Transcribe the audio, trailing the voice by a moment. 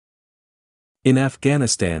In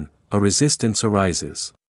Afghanistan, a resistance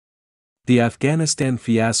arises. The Afghanistan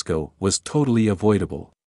fiasco was totally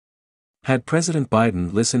avoidable. Had President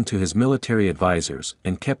Biden listened to his military advisors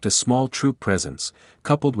and kept a small troop presence,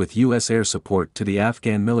 coupled with U.S. air support to the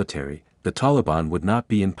Afghan military, the Taliban would not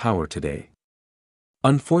be in power today.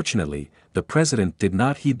 Unfortunately, the president did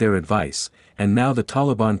not heed their advice, and now the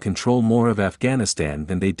Taliban control more of Afghanistan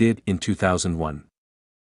than they did in 2001.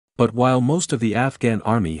 But while most of the Afghan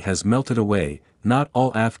army has melted away, not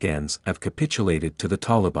all Afghans have capitulated to the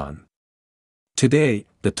Taliban. Today,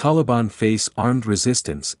 the Taliban face armed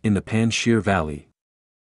resistance in the Panjshir Valley.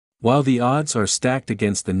 While the odds are stacked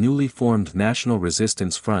against the newly formed National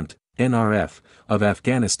Resistance Front, NRF, of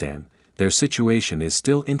Afghanistan, their situation is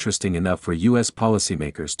still interesting enough for U.S.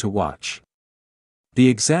 policymakers to watch. The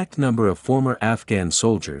exact number of former Afghan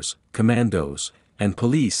soldiers, commandos, and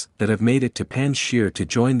police that have made it to Panjshir to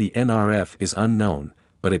join the NRF is unknown,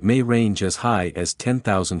 but it may range as high as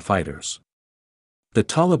 10,000 fighters. The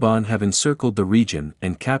Taliban have encircled the region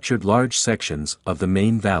and captured large sections of the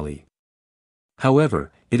main valley.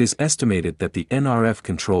 However, it is estimated that the NRF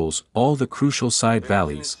controls all the crucial side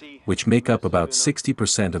valleys, which make up about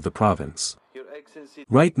 60% of the province.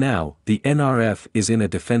 Right now, the NRF is in a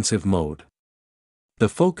defensive mode. The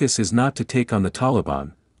focus is not to take on the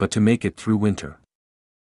Taliban, but to make it through winter.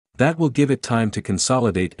 That will give it time to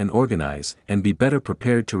consolidate and organize and be better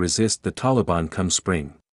prepared to resist the Taliban come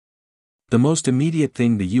spring. The most immediate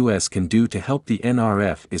thing the U.S. can do to help the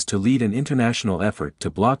NRF is to lead an international effort to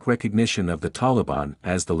block recognition of the Taliban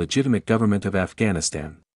as the legitimate government of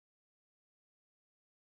Afghanistan.